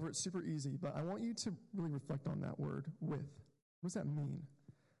skip over it super easy, but I want you to really reflect on that word with. What does that mean?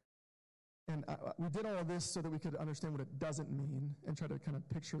 And we did all of this so that we could understand what it doesn't mean and try to kind of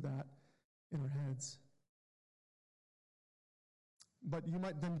picture that in our heads. But you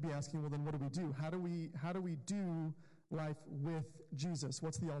might then be asking, well, then what do we do? How do we do life with Jesus?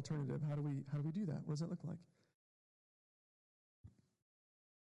 What's the alternative? How do we do that? What does that look like?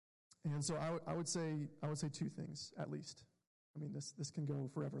 And so I would say two things at least. I mean, this can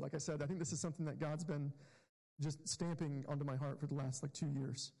go forever. Like I said, I think this is something that God's been just stamping onto my heart for the last 2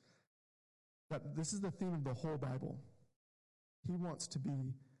 years. That this is the theme of the whole Bible. He wants to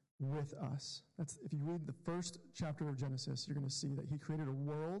be with us. That's, if you read the first chapter of Genesis, you're going to see that he created a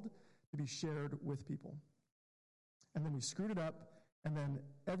world to be shared with people. And then we screwed it up, and then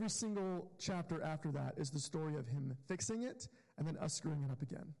every single chapter after that is the story of him fixing it, and then us screwing it up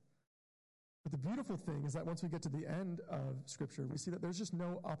again. But the beautiful thing is that once we get to the end of Scripture, we see that there's just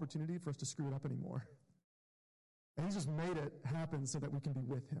no opportunity for us to screw it up anymore. And he's just made it happen so that we can be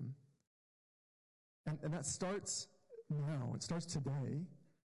with him. And that starts now. It starts today.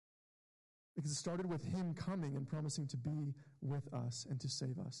 Because it started with him coming and promising to be with us and to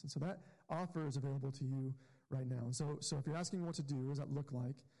save us. And so that offer is available to you right now. And so if you're asking what to do, what does that look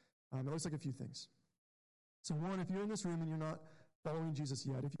like? It looks like a few things. So one, if you're in this room and you're not following Jesus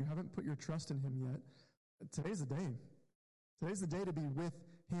yet, if you haven't put your trust in him yet, today's the day. Today's the day to be with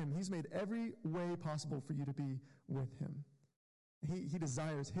him. He's made every way possible for you to be with him. He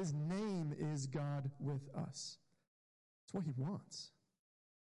desires, his name is God with us. It's what he wants.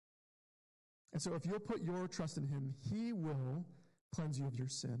 And so if you'll put your trust in him, he will cleanse you of your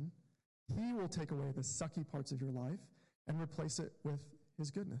sin. He will take away the sucky parts of your life and replace it with his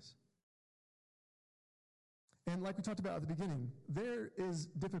goodness. And like we talked about at the beginning, there is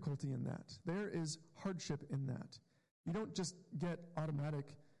difficulty in that. There is hardship in that. You don't just get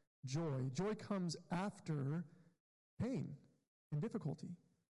automatic joy. Joy comes after pain and difficulty.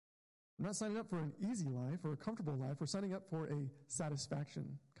 We're not signing up for an easy life or a comfortable life. We're signing up for a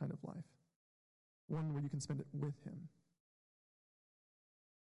satisfaction kind of life, one where you can spend it with him.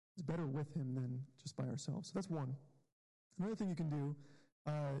 It's better with him than just by ourselves. So that's one. Another thing you can do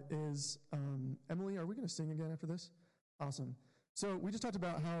is, Emily, are we going to sing again after this? Awesome. So we just talked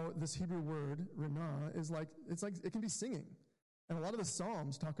about how this Hebrew word, renah, is like it can be singing. And a lot of the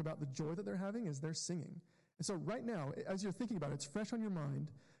Psalms talk about the joy that they're having as they're singing. And so right now, as you're thinking about it, it's fresh on your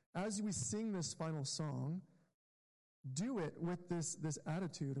mind. As we sing this final song, do it with this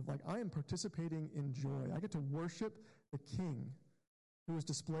attitude of like, I am participating in joy. I get to worship the King who has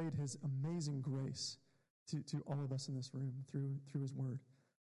displayed his amazing grace to all of us in this room through his word.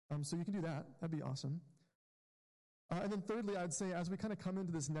 So you can do that. That'd be awesome. And then thirdly, I'd say as we kind of come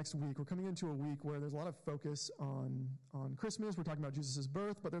into this next week, we're coming into a week where there's a lot of focus on Christmas. We're talking about Jesus'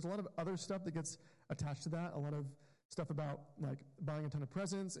 birth, but there's a lot of other stuff that gets attached to that. A lot of stuff about like buying a ton of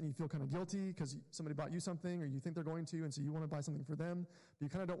presents and you feel kind of guilty because somebody bought you something or you think they're going to, and so you want to buy something for them, but you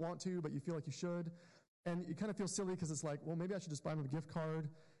kind of don't want to, but you feel like you should. And you kind of feel silly because it's like, well, maybe I should just buy them a gift card.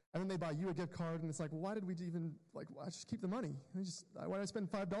 And then they buy you a gift card, and it's like, well, why did we even, like, why just keep the money? Why did I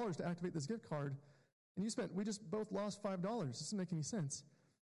spend $5 to activate this gift card? And we just both lost $5. This doesn't make any sense.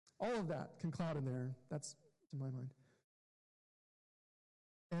 All of that can cloud in there. That's to my mind.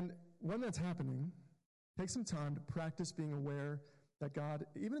 And when that's happening, take some time to practice being aware that God,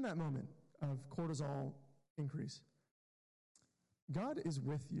 even in that moment of cortisol increase, God is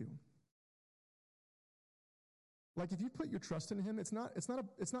with you. Like if you put your trust in him, it's not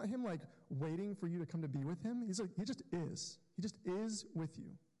him like waiting for you to come to be with him. He just is. He just is with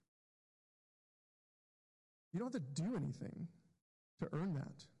you. You don't have to do anything to earn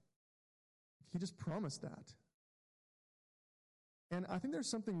that. He just promised that. And I think there's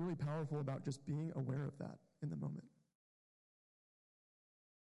something really powerful about just being aware of that in the moment.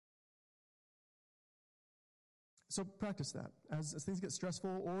 So practice that as things get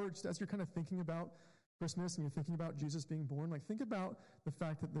stressful, or just as you're kind of thinking about Christmas and you're thinking about Jesus being born, like think about the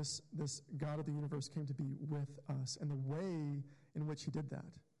fact that this God of the universe came to be with us and the way in which he did that.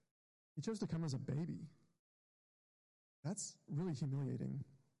 He chose to come as a baby. That's really humiliating.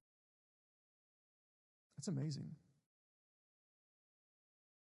 That's amazing.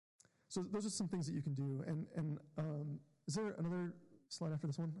 So those are some things that you can do. And is there another slide after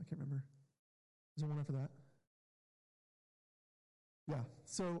this one? I can't remember. Is there one after that? Yeah.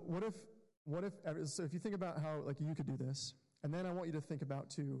 So so if you think about how like you could do this, and then I want you to think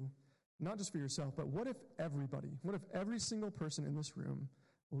about too, not just for yourself, but what if every single person in this room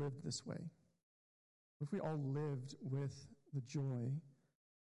lived this way? What if we all lived with the joy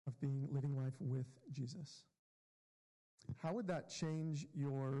of living life with Jesus? How would that change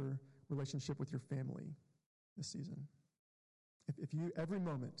your relationship with your family this season? If you, every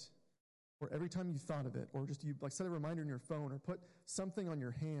moment, or every time you thought of it, or just you like set a reminder in your phone, or put something on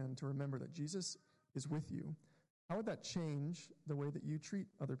your hand to remember that Jesus is with you, how would that change the way that you treat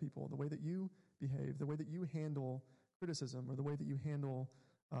other people, the way that you behave, the way that you handle criticism, or the way that you handle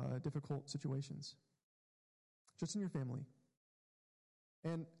difficult situations? Just in your family.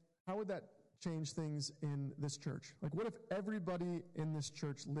 And how would that change things in this church? Like, what if everybody in this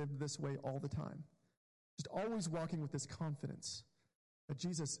church lived this way all the time? Just always walking with this confidence that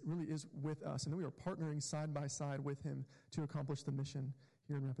Jesus really is with us, and that we are partnering side by side with him to accomplish the mission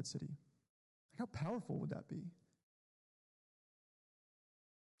here in Rapid City. How powerful would that be?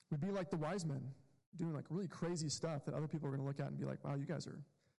 We'd be like the wise men, doing like really crazy stuff that other people are going to look at and be like, wow, you guys are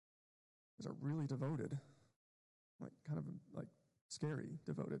really devoted. Like kind of like scary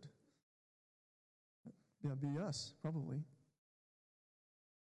devoted. Yeah, be us, probably.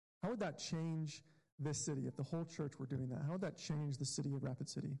 How would that change this city if the whole church were doing that? How would that change the city of Rapid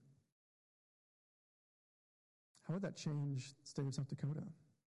City? How would that change the state of South Dakota?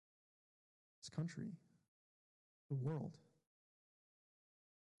 This country? The world?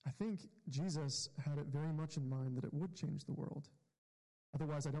 I think Jesus had it very much in mind that it would change the world.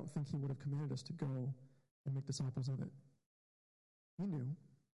 Otherwise, I don't think he would have commanded us to go and make disciples of it. He knew.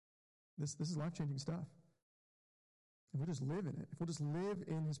 This is life-changing stuff. If we'll just live in it, if we'll just live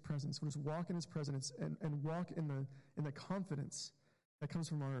in his presence, we'll just walk in his presence and walk in the confidence that comes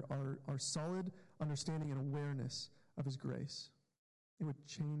from our solid understanding and awareness of his grace, it would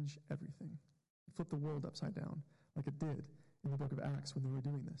change everything. Flip the world upside down like it did in the book of Acts when they were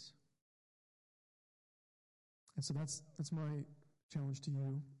doing this. And so that's my challenge to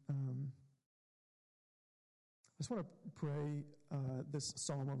you. I just want to pray this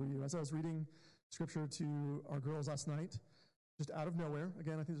psalm over you. As I was reading scripture to our girls last night, just out of nowhere,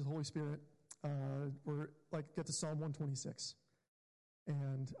 again, I think it's the Holy Spirit, get to Psalm 126.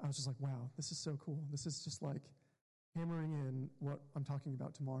 And I was just like, wow, this is so cool. This is just like hammering in what I'm talking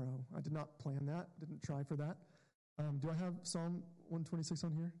about tomorrow. I did not plan that, didn't try for that. Do I have Psalm 126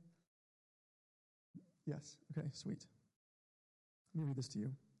 on here? Yes. Okay, sweet. Let me read this to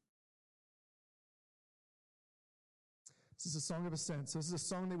you. This is a song of ascent. So this is a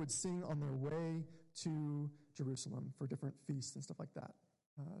song they would sing on their way to Jerusalem for different feasts and stuff like that.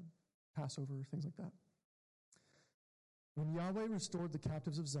 Passover, things like that. When Yahweh restored the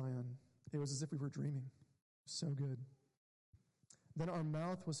captives of Zion, it was as if we were dreaming. So good. Then our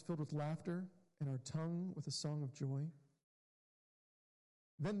mouth was filled with laughter and our tongue with a song of joy.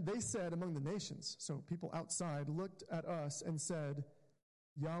 Then they said among the nations, so people outside looked at us and said,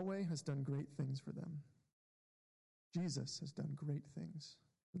 Yahweh has done great things for them. Jesus has done great things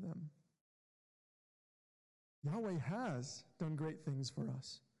for them. Yahweh has done great things for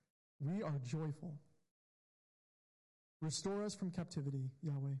us. We are joyful. Restore us from captivity,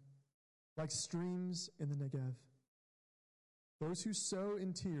 Yahweh, like streams in the Negev. Those who sow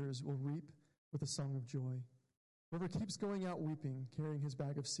in tears will reap with a song of joy. Whoever keeps going out weeping, carrying his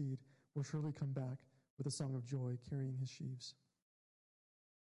bag of seed, will surely come back with a song of joy, carrying his sheaves.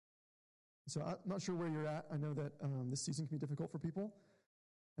 So I'm not sure where you're at. I know that this season can be difficult for people.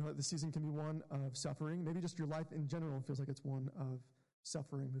 I know that this season can be one of suffering. Maybe just your life in general feels like it's one of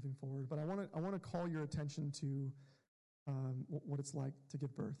suffering moving forward. But I want to call your attention to what it's like to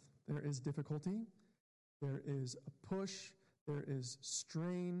give birth. There is difficulty. There is a push. There is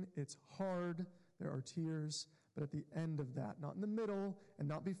strain. It's hard. There are tears. But at the end of that, not in the middle and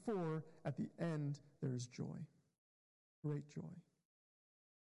not before, at the end, there is joy. Great joy.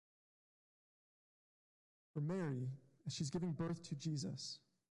 For Mary, as she's giving birth to Jesus,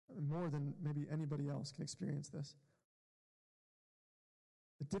 more than maybe anybody else can experience this,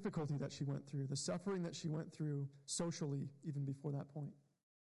 the difficulty that she went through, the suffering that she went through socially even before that point,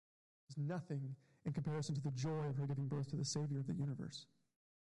 is nothing in comparison to the joy of her giving birth to the Savior of the universe.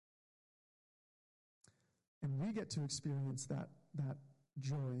 And we get to experience that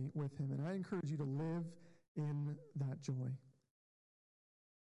joy with him. And I encourage you to live in that joy.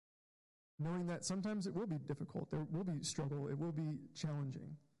 Knowing that sometimes it will be difficult, there will be struggle, it will be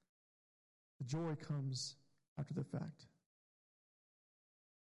challenging. The joy comes after the fact.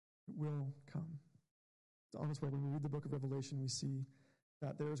 It will come. The honest way, when we read the book of Revelation, we see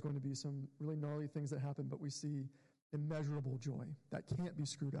that there's going to be some really gnarly things that happen, but we see immeasurable joy that can't be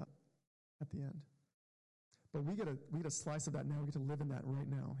screwed up at the end. But we get a slice of that now. We get to live in that right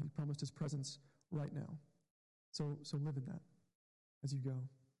now. He promised his presence right now. So live in that as you go.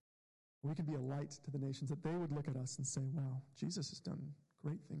 We can be a light to the nations, that they would look at us and say, wow, Jesus has done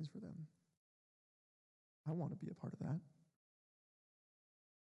great things for them. I want to be a part of that.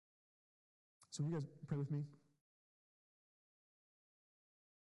 So you guys pray with me.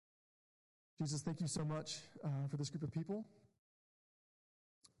 Jesus, thank you so much for this group of people,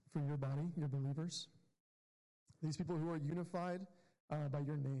 for your body, your believers, these people who are unified by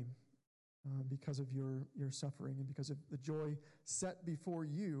your name because of your suffering and because of the joy set before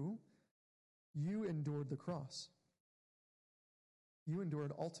you. You endured the cross. You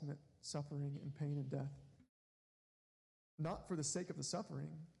endured ultimate suffering and pain and death. Not for the sake of the suffering,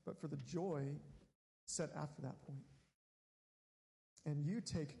 but for the joy set after that point. And you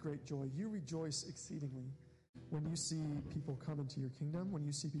take great joy. You rejoice exceedingly when you see people come into your kingdom, when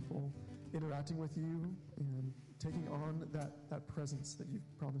you see people interacting with you and taking on that presence that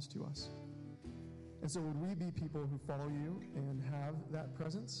you've promised to us. And so would we be people who follow you and have that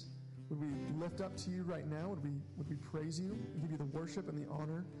presence? Would we lift up to you right now? Would we praise you and give you the worship and the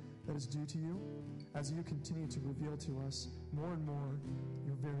honor that is due to you as you continue to reveal to us more and more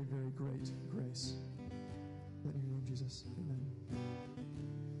your very, very great grace? In your name, Jesus. Amen.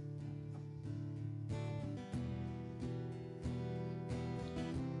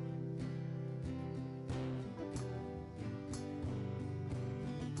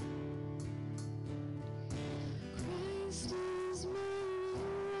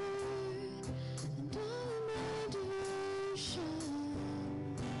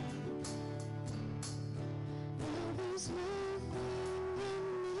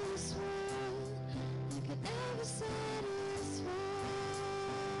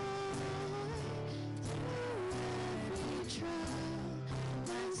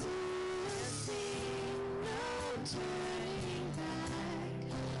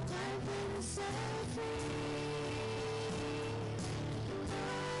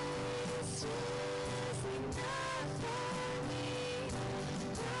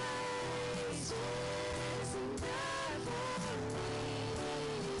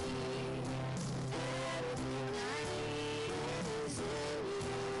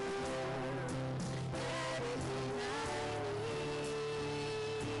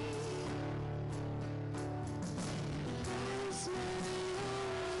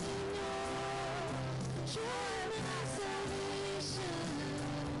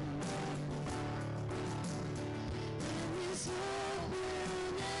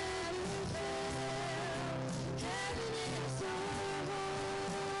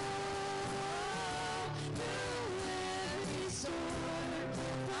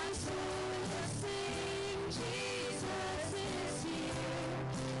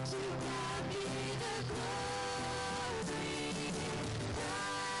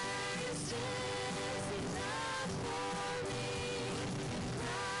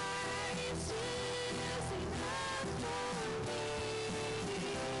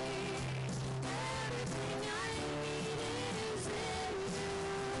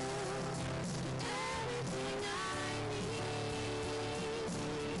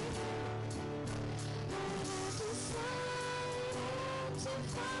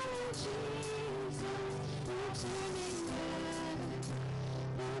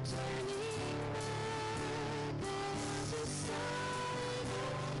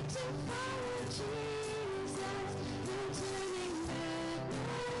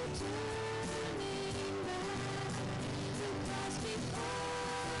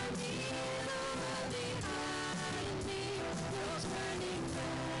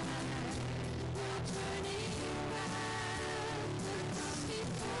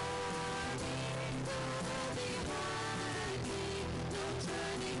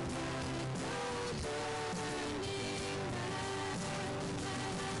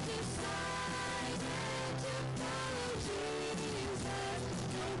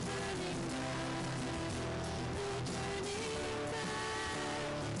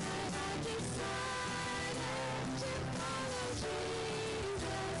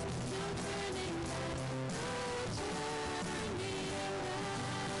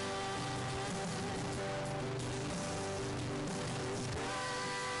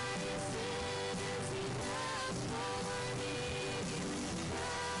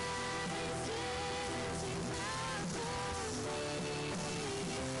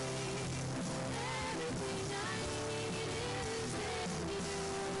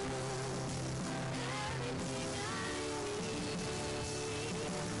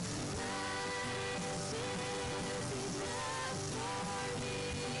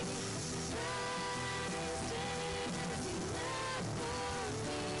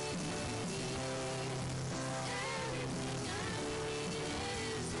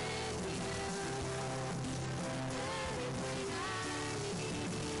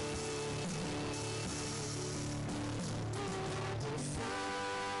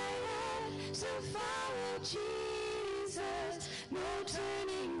 Jesus, no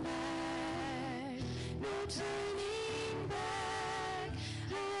turning back, no turning back.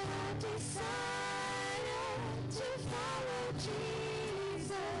 I have decided to follow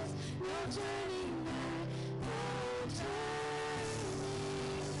Jesus, no turning back, no turning back.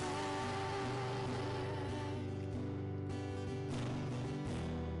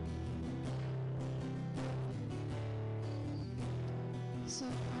 So,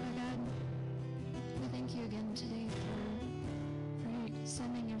 Father God, we thank you again today for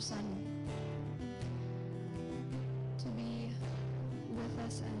sending your Son to be with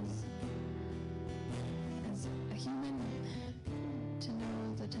us as a human, to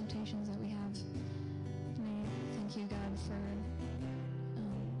know the temptations that we have. And I thank you, God, for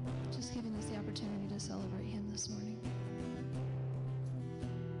just giving us the opportunity to celebrate him this morning.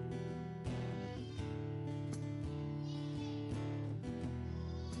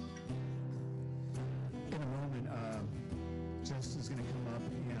 Justin's going to come up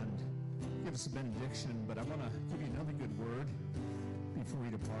and give us a benediction, but I want to give you another good word before we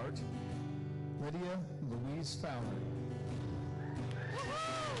depart. Lydia Louise Fowler.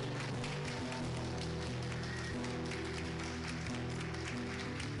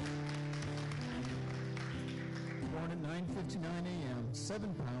 Born at 9:59 a.m.,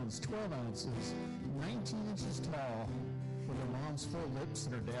 7 pounds, 12 ounces, 19 inches tall, with her mom's full lips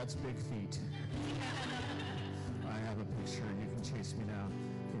and her dad's big feet. I have a picture. You can chase me now.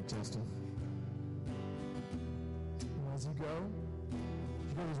 Okay, Justin. Well, as you go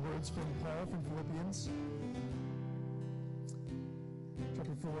these words from Paul from Philippians,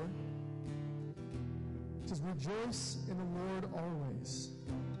 chapter 4. It says, rejoice in the Lord always.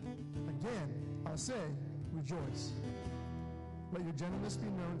 Again, I'll say, rejoice. Let your gentleness be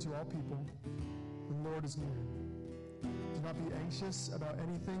known to all people. The Lord is near. Do not be anxious about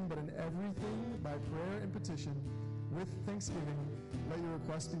anything, but in everything, by prayer and petition, with thanksgiving, let your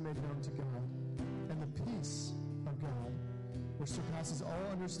requests be made known to God. And the peace of God, which surpasses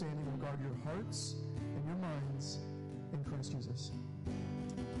all understanding, will guard your hearts and your minds in Christ Jesus.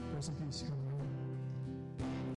 Grace and peace come